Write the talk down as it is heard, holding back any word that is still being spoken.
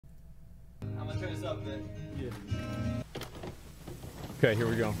turn this up, man. Yeah. Okay, here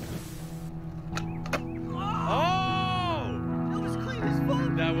we go. Oh! That was clean as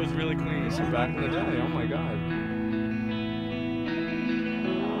fuck. That was really clean. This is back in the day. Oh my god.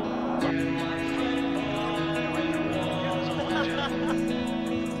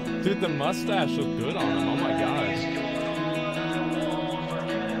 Dude, the mustache looked good on him. Oh my god.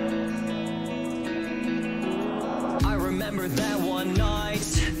 I remember that one night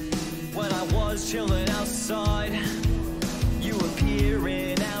when I was chilling outside. You were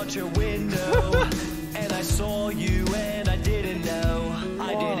peering out your window, and I saw you and I didn't know.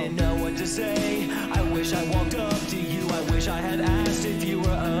 I didn't know what to say. I wish I walked up to you. I wish I had asked if you were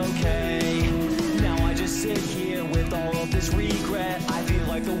okay. Now I just sit here with all of this regret. I feel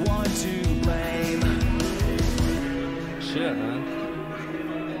like the one to blame. Shit, man.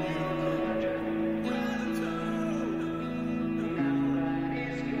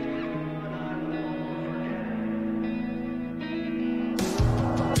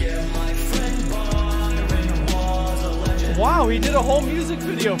 Wow, he did a whole music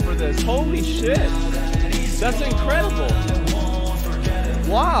video for this. Holy shit. That's incredible.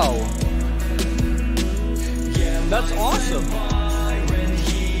 Wow. That's awesome.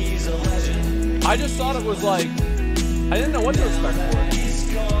 I just thought it was like, I didn't know what to expect for it.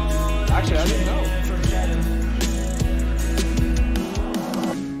 Actually, I didn't know.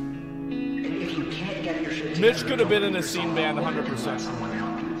 Mitch could have been in a scene band 100%.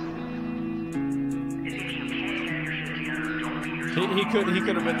 He could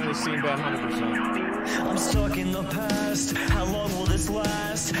have been in the scene band 100%. I'm stuck in the past. How long will this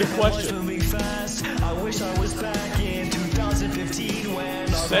last? Good question. Moving fast. I wish I was back in 2015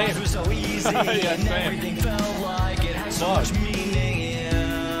 when our lives were so easy and everything felt like it had so much meaning.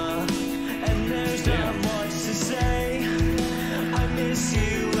 Yeah. And there's not much to say. I miss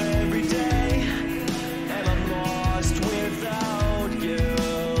you every day, and I'm lost without you.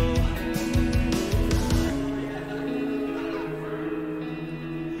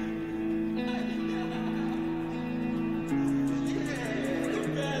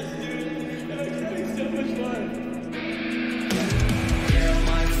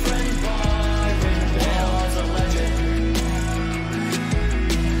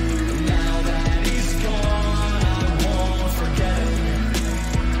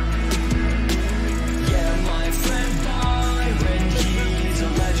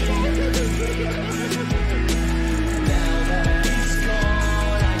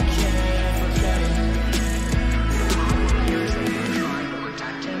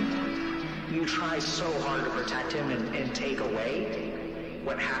 So hard to protect him and take away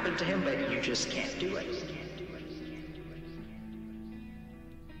what happened to him, but you just can't do it.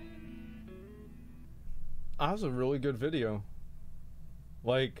 That was a really good video.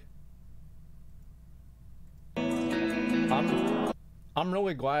 Like, I'm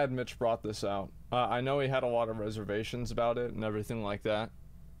really glad Mitch brought this out. I know he had a lot of reservations about it and everything like that.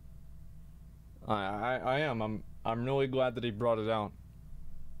 I am. I'm really glad that he brought it out.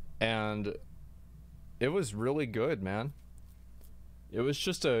 And it was really good, man. It was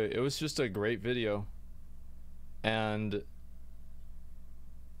just a great video. And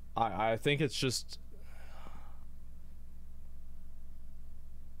I think it's just,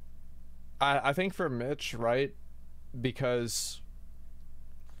 I think for Mitch, right? Because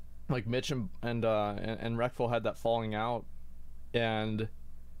like Mitch and Reckful had that falling out, and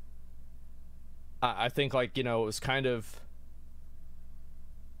I think, like, you know, it was kind of,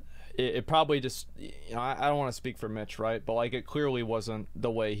 it probably just, you know, I don't want to speak for Mitch, right? But like, it clearly wasn't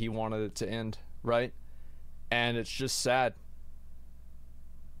the way he wanted it to end, right? And it's just sad.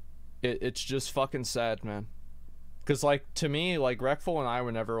 It's just fucking sad, man. Because, like, to me, like, Reckful and I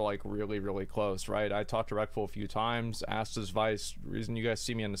were never, like, really close, right? I talked to Reckful a few times, asked his advice. The reason you guys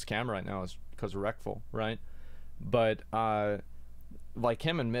see me on this camera right now is because of Reckful, right? But, like,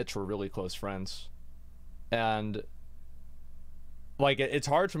 him and Mitch were really close friends. And, like, it's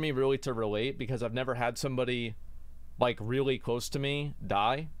hard for me really to relate because I've never had somebody, like, really close to me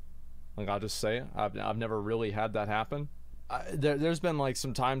die. Like, I'll just say it. I've never really had that happen. There's been, like,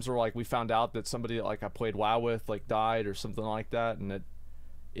 some times where, like, we found out that somebody that, like, I played WoW with, like, died or something like that, and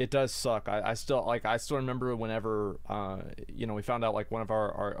it does suck. I still remember whenever you know, we found out, like, one of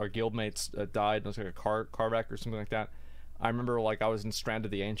our guild mates died, and it was like a car wreck or something like that. I remember, like, I was in Strand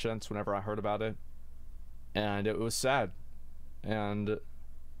of the Ancients whenever I heard about it, and it was sad. And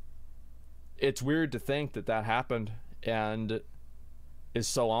it's weird to think that that happened and is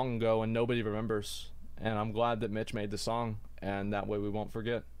so long ago and nobody remembers. And I'm glad that Mitch made the song, and that way we won't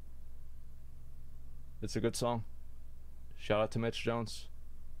forget. It's a good song. Shout out to Mitch Jones.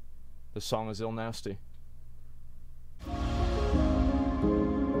 This song is ill nasty.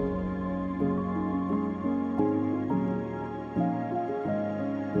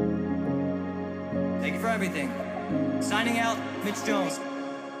 Thank you for everything. Signing out, Mitch Jones.